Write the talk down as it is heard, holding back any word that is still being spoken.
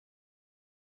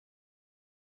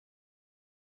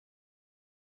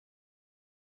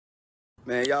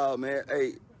Man, y'all, man,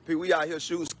 hey, people, we out here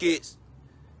shooting skits.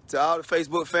 To all the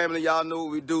Facebook family, y'all know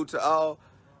what we do. To all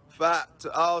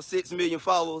 6 million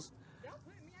followers,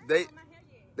 they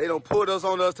don't put us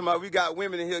on us. Tomorrow we got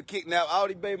women in here kidnapped. All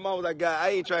these baby mamas I got, I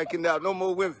ain't trying to kidnap no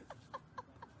more women.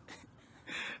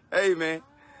 Hey, man,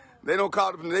 they don't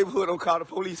call the neighborhood, don't call the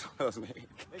police on us, man.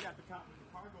 They got the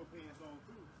cargo pants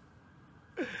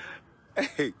on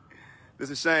too. Hey, this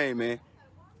is a shame, man.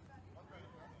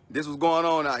 This was going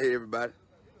on out here, everybody.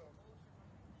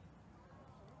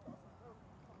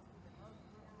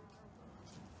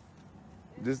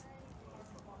 This,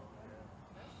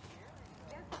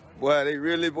 boy, they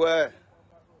really, boy.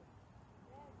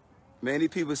 Man, these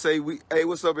people say hey,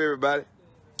 what's up, everybody?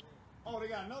 Oh, they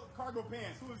got another cargo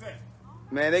pants. Who is that?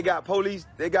 Man, they got police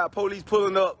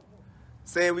pulling up,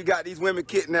 saying we got these women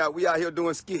kidnapped. We out here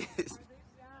doing skits.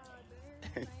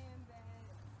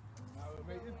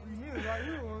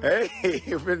 Hey, hey,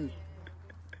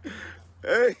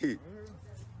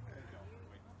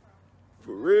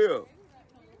 for real.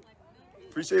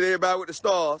 Appreciate everybody with the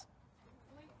stars.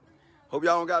 Hope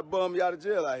y'all don't got bum y'all out of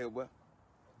jail out here, boy.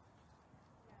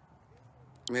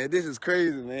 Man, this is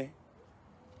crazy, man.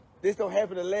 This don't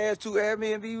happen the last 2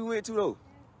 Airbnb we went to, though.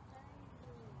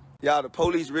 Y'all, the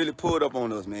police really pulled up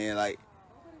on us, man. Like,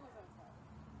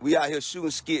 we out here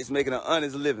shooting skits, making an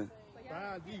honest living.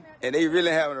 And they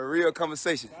really having a real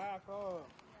conversation. Now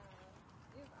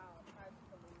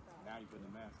you putting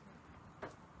the mask on.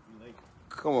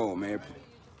 Come on, man.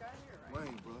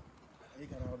 Wayne, bro. They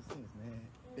got all the sense, man.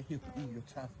 They here for your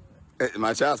child Hey,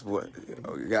 my child support.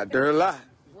 Oh, you got dirt a lot.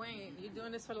 Wayne, you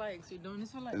doing this for likes? You doing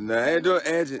this for likes? No, I ain't doing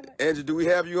Angie, do we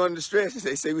have you under stress?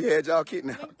 They say we had y'all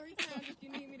kidnapped. 3 times if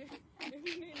you need me to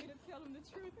tell them the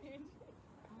truth, Angie.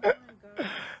 Oh my God.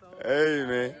 Hey,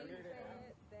 man.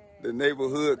 The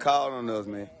neighborhood called on us,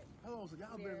 man. Oh, so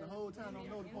y'all been the whole time don't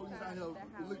know the police out here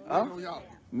looking Huh? on y'all.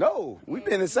 No, we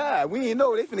been inside. We ain't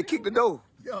know they finna kick the door.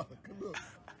 Yo, come look.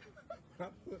 I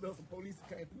put up some police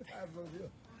came through the house over here.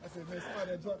 I said, man,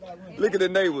 somebody that dropped out running. Look at the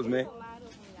neighbors, man.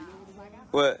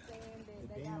 What?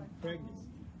 Damn pregnant.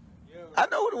 I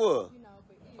know what it was.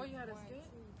 Oh, you had a skit?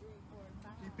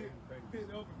 He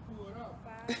picked up and pulled up.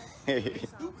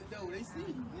 Stupid though, they see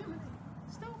you.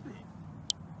 Stupid.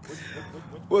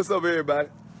 What's up, everybody?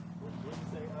 What you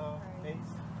say,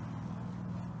 Ace?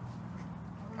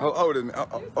 Hold it, man.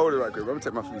 Hold it right quick. Let me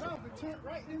take my feet off.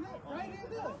 Right in there.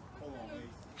 Hold on,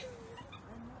 Ace.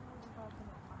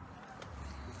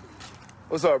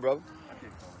 What's up, brother?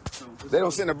 They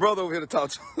don't send a brother over here to talk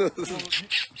to us. No, they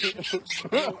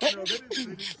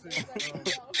didn't say,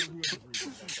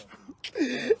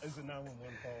 it's a 911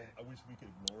 call. I wish we could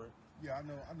ignore it. Yeah, I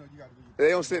know you got to do. They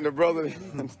don't send the brother.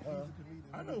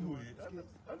 I know who he is.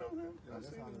 I know him. I've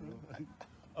seen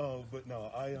him. But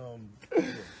no,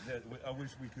 I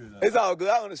wish we could. It's all good.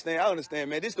 I understand,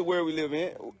 man. This is the world we live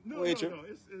in. No, it's all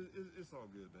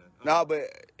good, man. Nah, but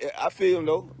I feel him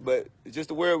though. But it's just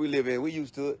the world we live in. We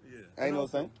used to it. Yeah. Ain't no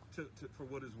thing. For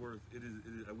what it's worth, it is.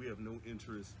 We have no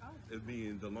interest in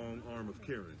being the long arm of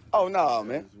Karen. Oh no, nah,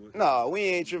 man. No, we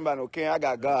ain't tripping about no Karen. I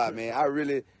got God,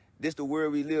 man. This the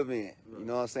world we live in. Right. You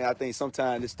know what I'm saying? I think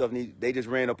sometimes this stuff they just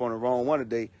ran up on the wrong one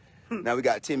today. Now we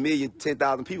got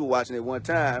 10,000 people watching at one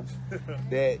time.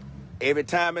 That every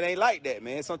time it ain't like that,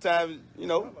 man. Sometimes, It's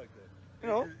not like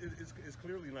that. It's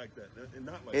clearly like that, and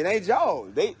not like it ain't y'all.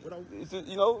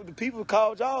 The people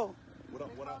called y'all. What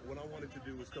I wanted to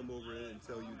do was come over and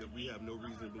tell you that we have no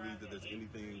reason to believe that there's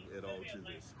anything at all to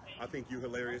this. I think you're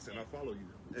hilarious, and I follow you.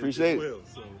 Appreciate it.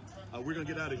 So we're gonna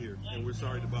get out of here, and we're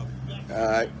sorry to bother you guys.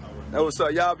 All right. That was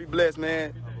up. Y'all be blessed,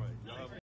 man.